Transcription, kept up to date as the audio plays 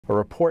A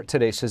report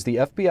today says the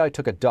FBI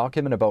took a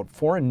document about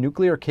foreign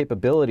nuclear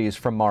capabilities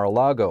from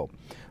Mar-a-Lago.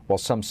 While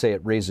some say it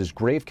raises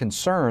grave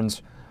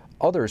concerns,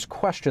 others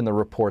question the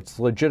report's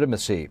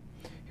legitimacy.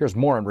 Here's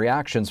more on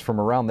reactions from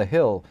around the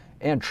Hill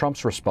and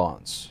Trump's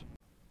response.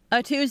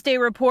 A Tuesday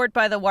report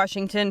by the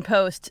Washington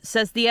Post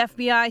says the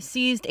FBI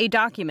seized a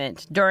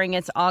document during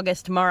its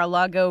August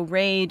Mar-a-Lago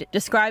raid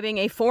describing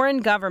a foreign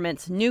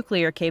government's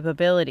nuclear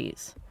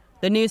capabilities.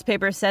 The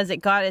newspaper says it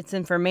got its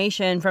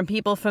information from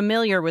people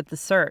familiar with the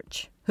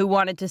search, who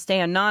wanted to stay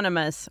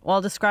anonymous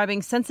while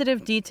describing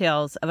sensitive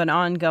details of an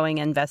ongoing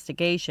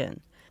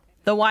investigation.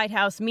 The White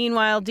House,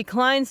 meanwhile,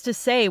 declines to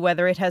say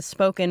whether it has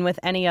spoken with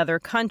any other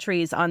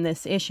countries on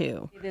this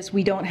issue.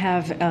 We don't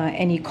have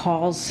any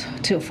calls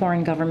to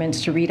foreign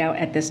governments to read out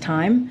at this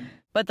time.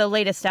 But the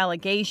latest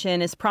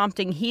allegation is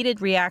prompting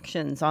heated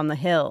reactions on the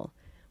Hill.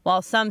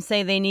 While some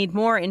say they need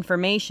more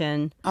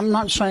information, I'm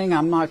not saying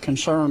I'm not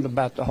concerned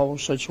about the whole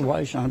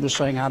situation. I'm just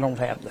saying I don't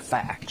have the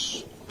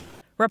facts.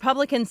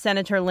 Republican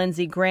Senator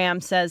Lindsey Graham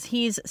says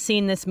he's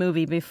seen this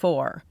movie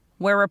before,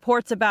 where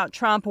reports about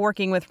Trump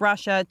working with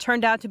Russia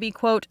turned out to be,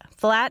 quote,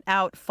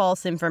 flat-out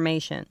false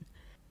information.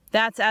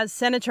 That's as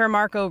Senator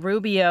Marco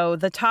Rubio,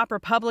 the top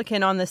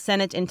Republican on the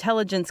Senate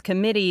Intelligence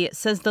Committee,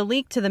 says the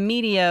leak to the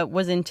media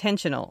was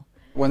intentional.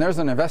 When there's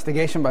an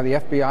investigation by the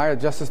FBI or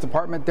the Justice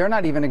Department, they're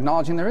not even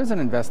acknowledging there is an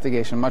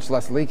investigation, much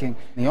less leaking.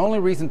 The only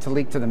reason to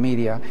leak to the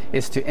media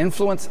is to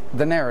influence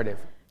the narrative.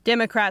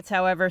 Democrats,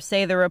 however,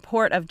 say the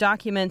report of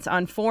documents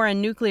on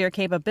foreign nuclear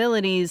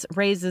capabilities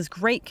raises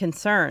great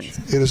concerns.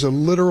 It is a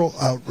literal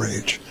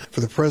outrage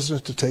for the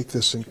president to take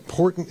this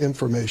important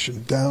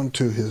information down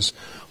to his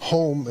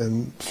home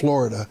in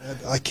Florida.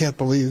 I can't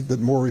believe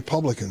that more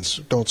Republicans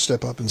don't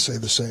step up and say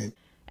the same.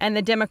 And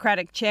the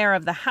Democratic chair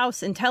of the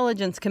House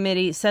Intelligence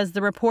Committee says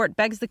the report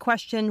begs the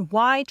question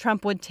why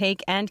Trump would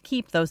take and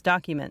keep those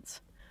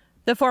documents.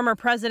 The former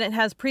president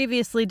has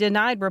previously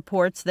denied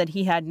reports that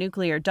he had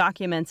nuclear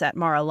documents at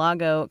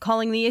Mar-a-Lago,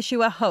 calling the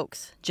issue a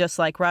hoax, just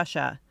like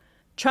Russia.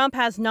 Trump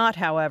has not,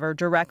 however,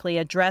 directly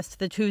addressed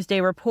the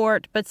Tuesday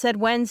report, but said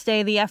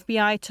Wednesday the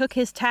FBI took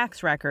his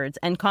tax records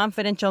and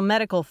confidential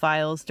medical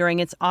files during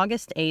its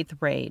August 8th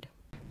raid.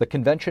 The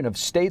Convention of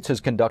States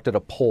has conducted a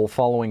poll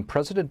following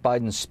President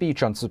Biden's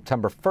speech on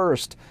September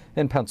 1st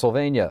in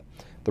Pennsylvania.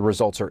 The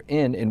results are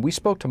in, and we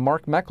spoke to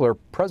Mark Meckler,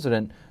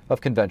 president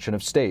of Convention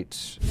of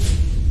States.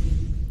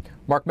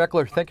 Mark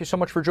Meckler, thank you so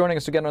much for joining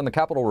us again on the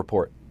Capitol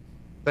Report.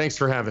 Thanks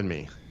for having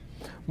me.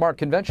 Mark,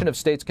 Convention of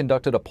States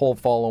conducted a poll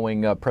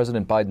following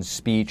President Biden's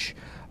speech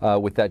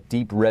with that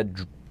deep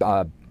red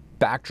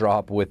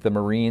backdrop with the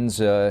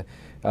Marines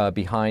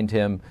behind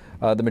him.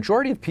 The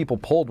majority of people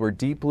polled were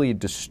deeply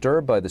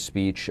disturbed by the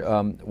speech.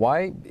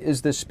 Why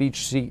is this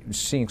speech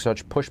seeing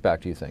such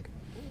pushback, do you think?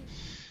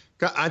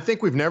 I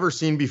think we've never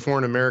seen before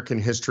in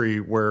American history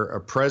where a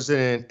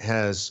president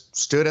has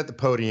stood at the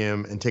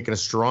podium and taken a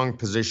strong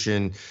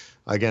position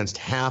against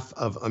half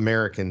of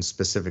Americans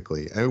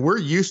specifically. I mean, we're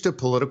used to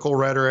political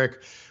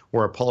rhetoric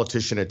where a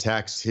politician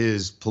attacks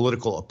his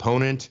political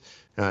opponent.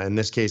 In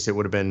this case, it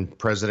would have been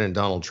President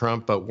Donald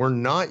Trump, but we're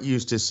not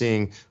used to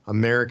seeing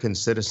American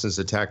citizens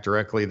attacked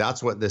directly.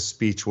 That's what this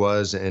speech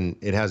was, and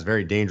it has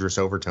very dangerous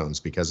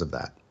overtones because of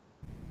that.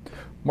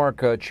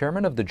 Mark,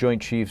 Chairman of the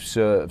Joint Chiefs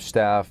of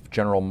Staff,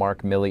 General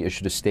Mark Milley,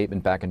 issued a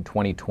statement back in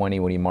 2020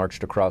 when he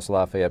marched across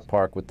Lafayette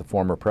Park with the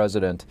former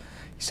president.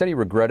 He said he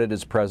regretted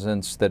his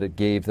presence, that it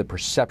gave the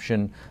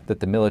perception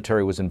that the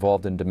military was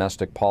involved in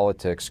domestic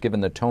politics.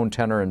 Given the tone,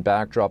 tenor, and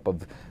backdrop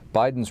of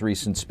Biden's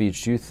recent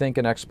speech, do you think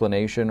an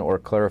explanation or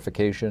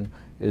clarification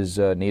is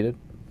needed?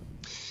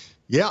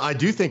 Yeah, I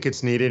do think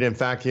it's needed. In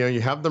fact,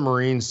 you have the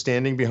Marines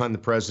standing behind the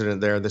president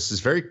there. This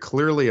is very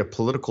clearly a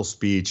political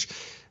speech.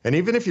 And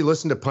even if you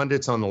listen to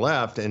pundits on the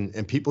left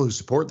and people who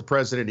support the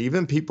president,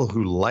 even people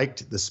who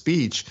liked the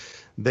speech,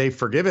 they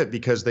forgive it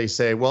because they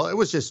say, well, it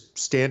was just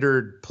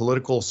standard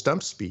political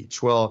stump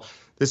speech. Well,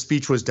 this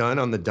speech was done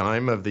on the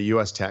dime of the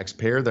U.S.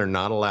 taxpayer. They're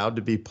not allowed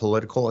to be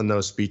political in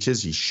those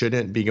speeches. He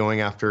shouldn't be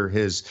going after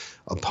his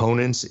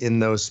opponents in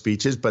those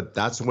speeches, but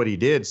that's what he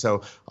did.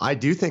 So I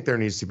do think there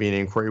needs to be an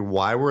inquiry.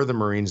 Why were the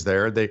Marines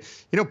there?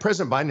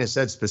 President Biden has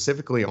said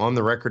specifically on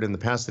the record in the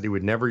past that he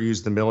would never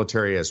use the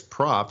military as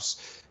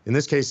props. In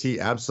this case, he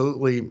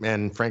absolutely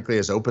and frankly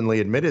has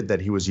openly admitted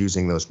that he was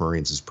using those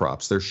Marines as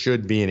props. There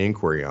should be an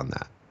inquiry on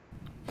that.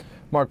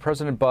 Mark,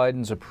 President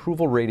Biden's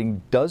approval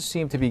rating does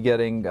seem to be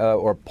getting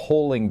or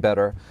polling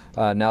better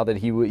now that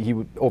he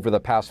over the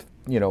past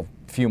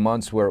few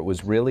months where it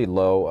was really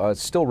low,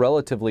 still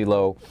relatively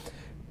low,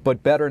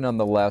 but better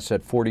nonetheless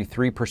at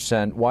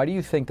 43%. Why do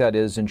you think that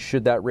is, and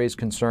should that raise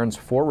concerns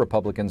for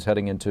Republicans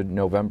heading into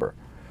November?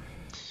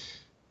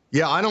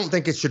 Yeah, I don't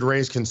think it should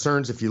raise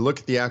concerns. If you look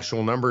at the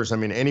actual numbers, I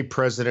mean, any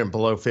president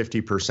below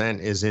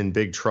 50% is in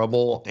big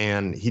trouble,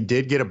 and he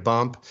did get a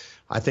bump.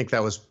 I think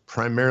that was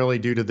primarily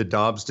due to the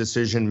Dobbs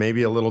decision,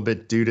 maybe a little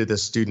bit due to the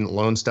student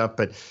loan stuff.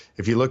 But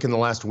if you look in the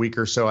last week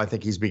or so, I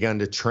think he's begun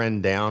to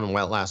trend down.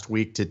 Went last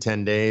week to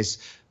 10 days.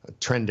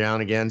 trend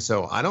down again.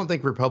 So I don't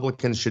think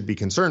Republicans should be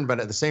concerned, but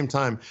at the same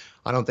time,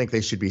 I don't think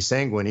they should be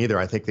sanguine either.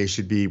 I think they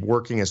should be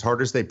working as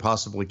hard as they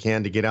possibly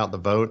can to get out the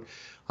vote.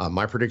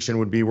 My prediction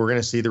would be we're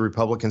going to see the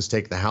Republicans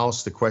take the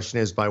House. The question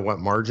is by what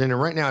margin? And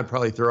right now, I'd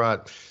probably throw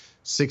out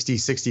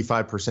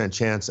 65%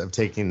 chance of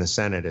taking the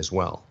Senate as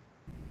well.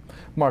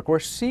 Mark, we're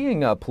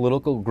seeing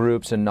political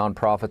groups and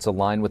nonprofits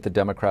align with the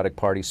Democratic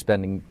Party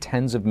spending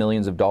tens of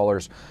millions of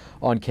dollars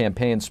on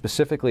campaigns,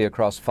 specifically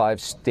across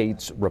 5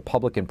 states'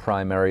 Republican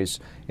primaries,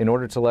 in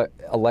order to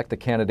elect the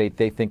candidate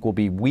they think will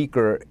be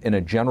weaker in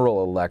a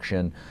general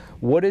election.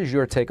 What is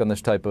your take on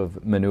this type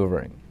of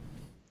maneuvering?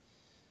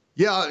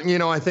 Yeah,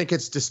 I think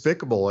it's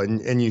despicable.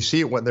 And you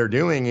see what they're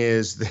doing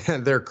is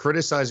they're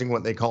criticizing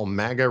what they call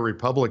MAGA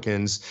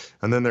Republicans,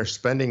 and then they're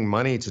spending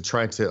money to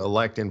try to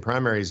elect in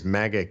primaries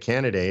MAGA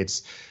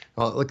candidates.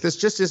 Look, this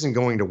just isn't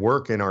going to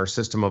work in our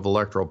system of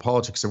electoral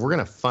politics. If we're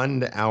going to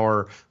fund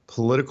our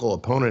political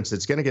opponents,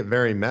 it's going to get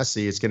very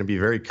messy. It's going to be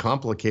very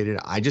complicated.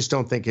 I just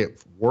don't think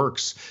it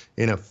works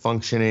in a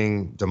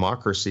functioning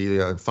democracy,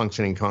 a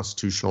functioning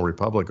constitutional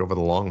republic over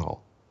the long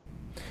haul.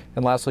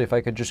 And lastly, if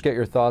I could just get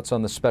your thoughts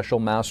on the special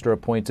master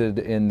appointed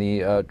in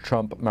the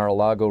Trump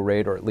Mar-a-Lago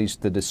raid, or at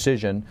least the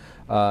decision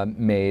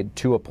made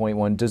to appoint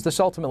one. Does this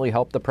ultimately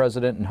help the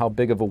president, and how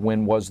big of a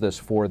win was this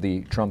for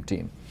the Trump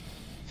team?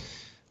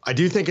 I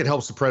do think it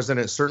helps the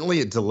president. Certainly,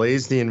 it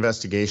delays the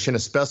investigation. A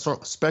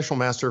special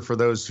master, for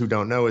those who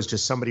don't know, is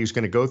just somebody who's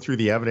going to go through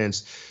the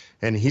evidence,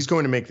 and he's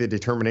going to make the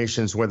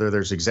determinations whether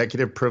there's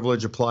executive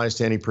privilege applies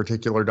to any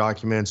particular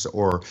documents,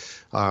 or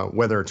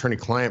whether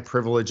attorney-client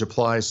privilege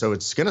applies. So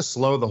it's going to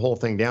slow the whole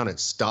thing down. It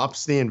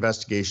stops the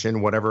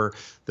investigation, whatever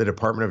the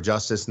Department of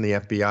Justice and the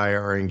FBI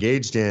are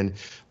engaged in.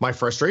 My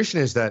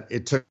frustration is that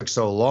it took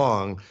so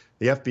long.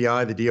 The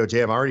FBI, the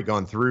DOJ have already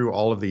gone through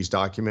all of these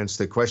documents.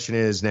 The question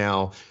is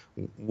now,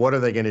 what are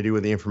they going to do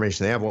with the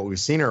information they have? What we've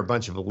seen are a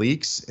bunch of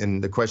leaks,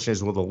 and the question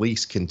is, will the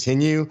leaks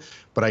continue?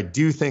 But I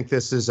do think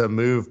this is a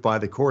move by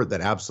the court that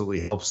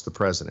absolutely helps the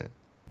president.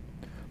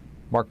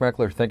 Mark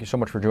Meckler, thank you so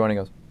much for joining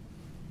us.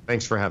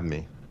 Thanks for having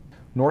me.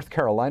 North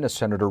Carolina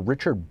Senator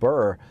Richard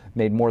Burr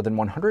made more than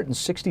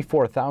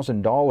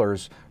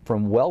 $164,000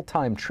 from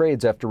well-timed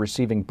trades after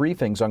receiving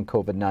briefings on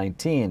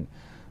COVID-19.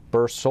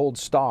 Burr sold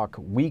stock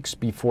weeks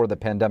before the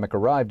pandemic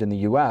arrived in the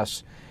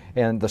U.S.,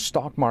 and the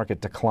stock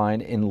market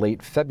declined in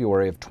late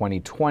February of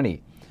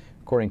 2020,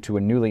 according to a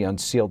newly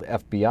unsealed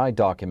FBI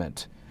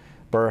document.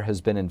 Burr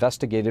has been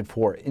investigated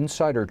for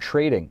insider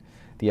trading.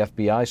 The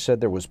FBI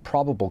said there was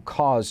probable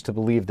cause to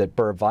believe that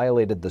Burr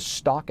violated the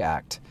Stock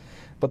Act,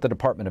 but the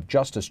Department of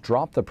Justice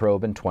dropped the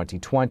probe in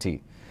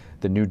 2020.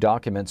 The new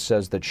document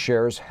says that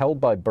shares held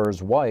by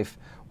Burr's wife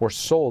were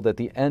sold at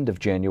the end of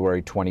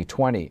January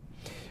 2020.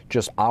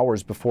 Just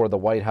hours before the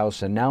White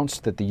House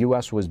announced that the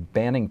U.S. was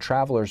banning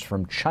travelers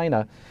from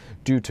China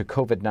due to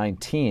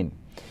COVID-19.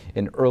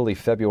 In early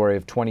February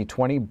of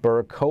 2020,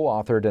 Burr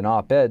co-authored an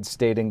op-ed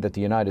stating that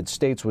the United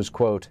States was,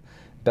 quote,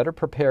 better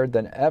prepared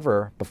than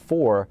ever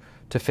before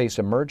to face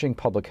emerging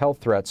public health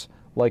threats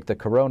like the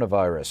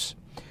coronavirus.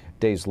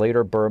 Days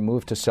later, Burr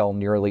moved to sell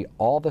nearly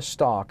all the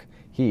stock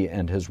he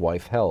and his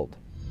wife held.